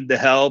 really need the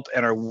help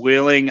and are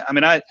willing. I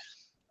mean, I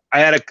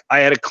had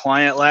a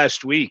client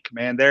last week,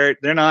 man. They're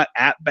not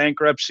at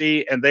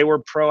bankruptcy, and they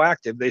were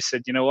proactive. They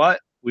said, you know what?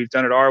 We've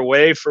done it our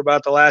way for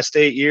about the last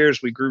 8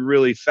 years. We grew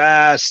really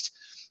fast.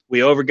 We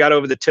got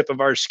over the tip of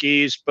our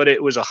skis, but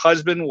it was a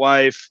husband,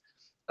 wife,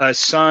 a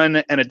son,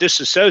 and a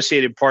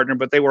disassociated partner,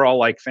 but they were all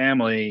like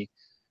family.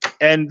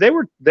 And they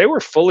were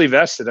fully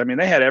vested. I mean,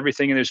 they had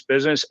everything in this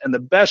business. And the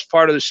best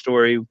part of the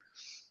story,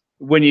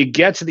 when you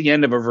get to the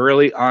end of a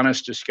really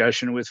honest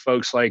discussion with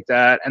folks like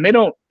that, and they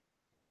don't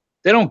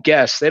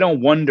guess, they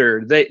don't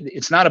wonder.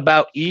 It's not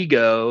about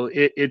ego.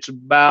 It's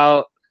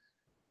about,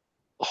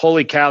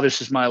 holy cow,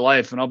 this is my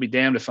life, and I'll be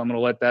damned if I'm going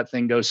to let that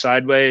thing go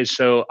sideways.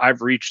 So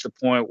I've reached the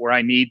point where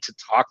I need to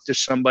talk to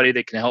somebody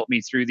that can help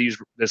me through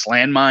this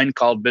landmine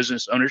called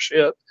business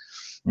ownership.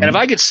 And if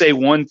I could say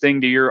one thing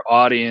to your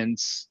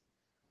audience,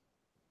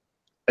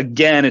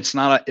 again, it's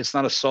not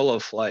a solo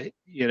flight.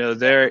 You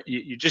know,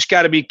 you just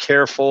got to be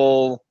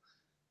careful.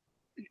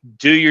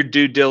 Do your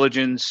due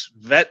diligence,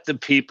 vet the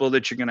people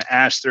that you're going to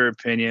ask their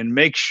opinion,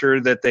 make sure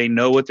that they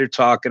know what they're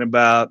talking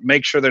about,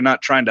 make sure they're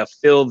not trying to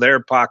fill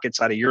their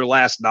pockets out of your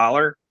last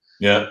dollar.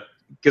 Yeah.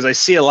 Because I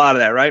see a lot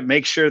of that, right?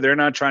 Make sure they're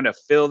not trying to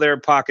fill their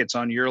pockets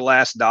on your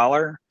last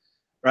dollar,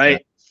 right? Yeah.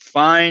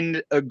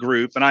 Find a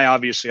group, and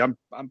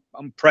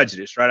I'm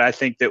prejudiced, right? I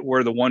think that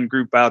we're the one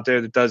group out there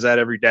that does that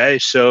every day.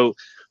 So,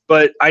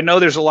 but I know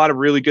there's a lot of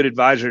really good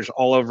advisors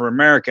all over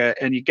America,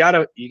 and you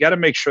gotta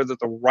make sure that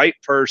the right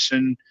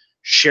person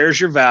shares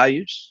your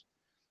values.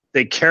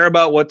 They care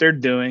about what they're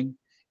doing.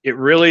 It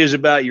really is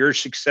about your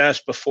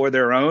success before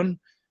their own,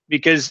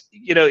 because,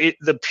 you know,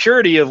 the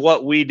purity of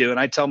what we do, and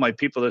I tell my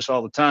people this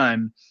all the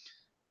time,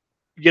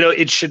 you know,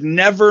 it should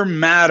never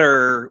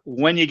matter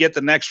when you get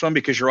the next one,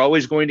 because you're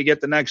always going to get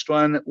the next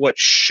one. What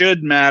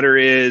should matter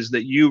is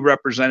that you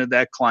represented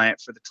that client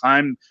for the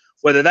time,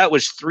 whether that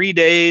was 3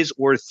 days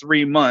or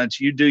 3 months.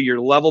 You do your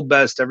level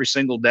best every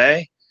single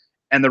day,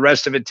 and the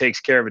rest of it takes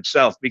care of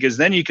itself, because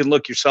then you can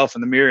look yourself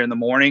in the mirror in the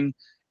morning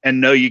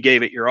and know you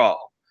gave it your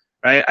all,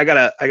 right? I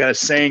got a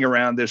saying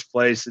around this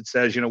place that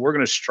says, you know, we're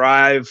going to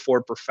strive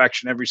for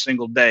perfection every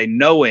single day,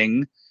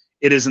 knowing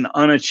it is an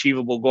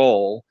unachievable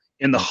goal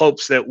in the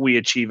hopes that we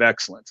achieve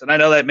excellence. And I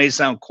know that may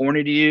sound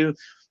corny to you,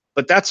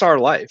 but that's our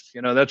life.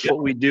 You know, that's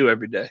what we do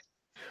every day.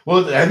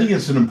 Well, I think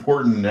it's an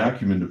important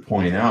acumen to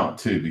point out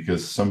too,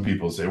 because some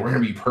people say we're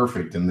going to be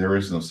perfect, and there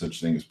is no such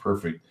thing as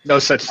perfect. No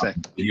such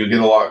thing. You'll get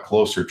a lot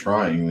closer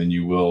trying than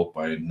you will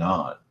by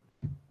not.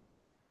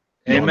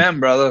 Amen,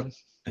 brother.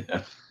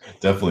 Yeah,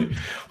 definitely.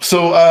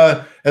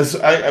 So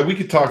we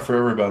could talk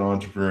forever about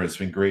entrepreneurs. It's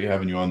been great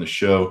having you on the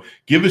show.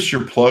 Give us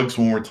your plugs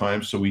one more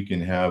time so we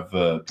can have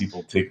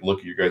people take a look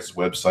at your guys'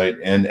 website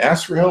and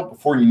ask for help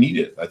before you need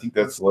it. I think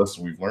that's the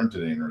lesson we've learned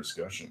today in our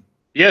discussion.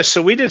 Yeah,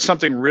 so we did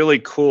something really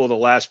cool. The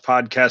last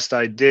podcast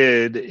I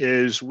did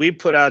is we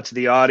put out to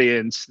the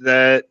audience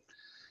that,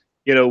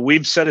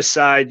 we've set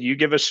aside, you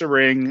give us a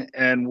ring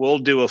and we'll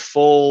do a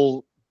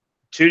full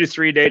 2 to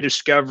 3 day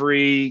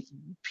discovery,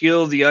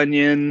 peel the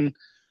onion,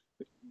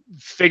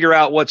 figure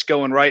out what's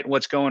going right and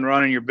what's going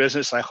wrong in your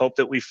business. I hope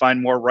that we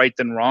find more right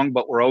than wrong,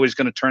 but we're always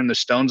going to turn the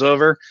stones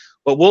over.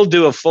 But we'll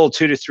do a full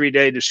 2 to 3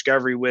 day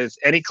discovery with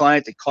any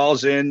client that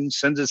calls in,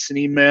 sends us an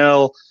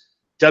email,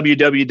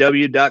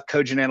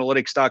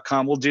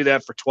 www.cogentanalytics.com. We'll do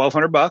that for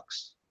 $1,200,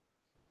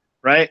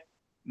 right?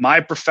 My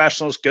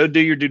professionals, go do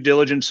your due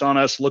diligence on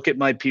us. Look at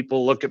my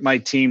people, look at my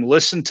team,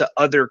 listen to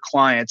other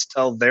clients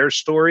tell their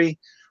story,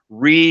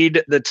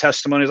 read the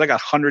testimonies. I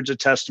got hundreds of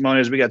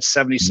testimonies. We got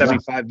 70,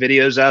 75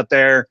 videos out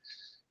there.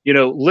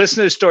 Listen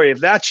to the story. If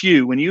that's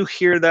you, when you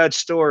hear that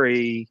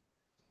story,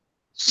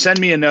 send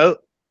me a note,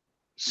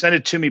 send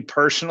it to me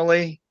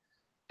personally,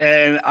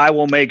 and I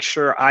will make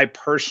sure I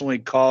personally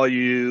call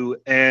you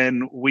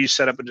and we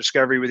set up a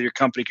discovery with your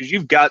company, because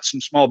you've got some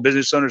small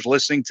business owners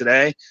listening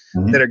today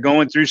that are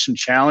going through some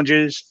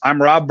challenges. I'm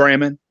Rob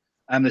Braiman.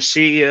 I'm the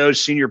CEO,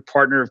 senior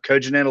partner of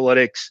Cogent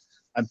Analytics.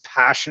 I'm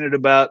passionate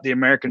about the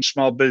American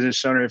small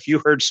business owner. If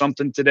you heard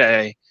something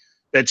today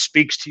that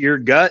speaks to your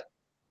gut,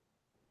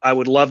 I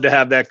would love to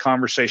have that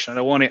conversation. I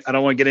don't want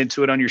to get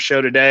into it on your show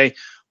today,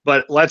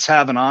 but let's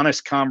have an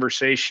honest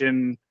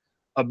conversation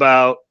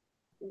about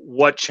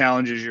what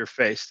challenges you're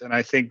faced. And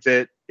I think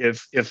that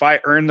if I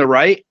earn the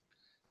right,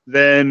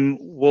 then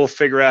we'll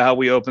figure out how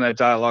we open that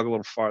dialogue a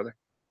little farther.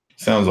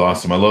 Sounds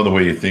awesome. I love the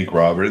way you think,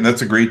 Robert. And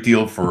that's a great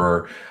deal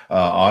for our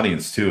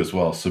audience too, as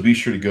well. So be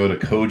sure to go to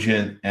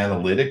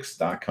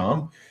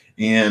cogentanalytics.com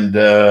and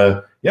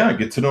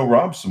get to know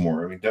Rob some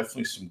more. I mean,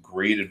 definitely some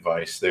great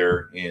advice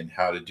there in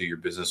how to do your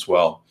business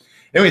well.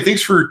 Anyway,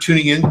 thanks for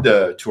tuning in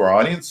to our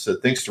audience.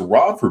 Thanks to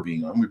Rob for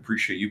being on. We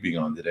appreciate you being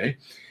on today.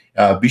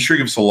 Be sure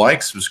to give us a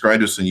like, subscribe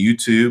to us on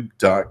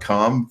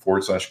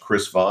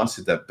youtube.com/Chris Voss.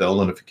 Hit that bell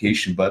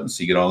notification button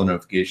so you get all the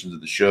notifications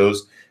of the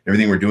shows,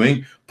 everything we're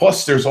doing.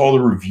 Plus, there's all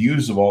the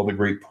reviews of all the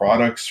great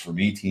products from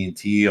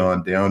AT&T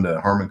on down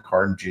to Harman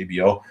Kardon,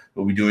 JBL.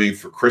 We'll be doing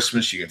for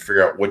Christmas. You can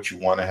figure out what you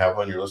want to have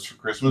on your list for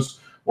Christmas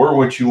or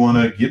what you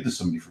want to give to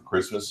somebody for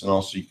Christmas. And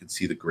also you can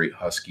see the great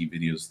Husky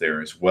videos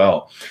there as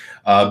well.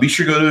 Be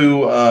sure to go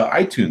to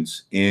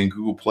iTunes and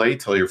Google Play.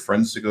 Tell your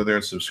friends to go there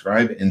and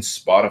subscribe, and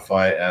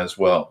Spotify as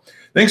well.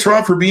 Thanks,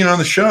 Rob, for being on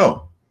the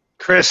show.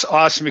 Chris,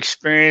 awesome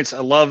experience. I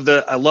love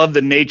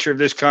the nature of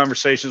this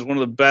conversation. It's one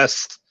of the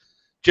best,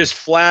 just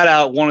flat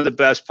out one of the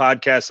best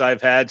podcasts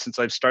I've had since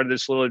I've started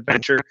this little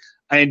adventure.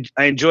 I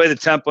enjoy the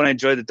tempo and I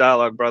enjoy the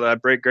dialogue, brother. I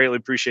greatly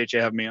appreciate you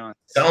having me on.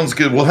 Sounds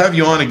good. We'll have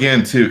you on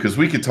again, too, because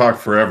we could talk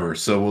forever.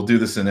 So we'll do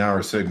this in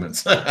hour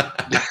segments.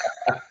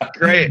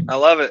 Great. I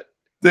love it.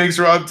 Thanks,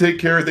 Rob. Take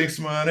care. Thanks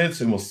to my audience,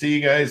 and we'll see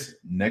you guys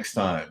next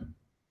time.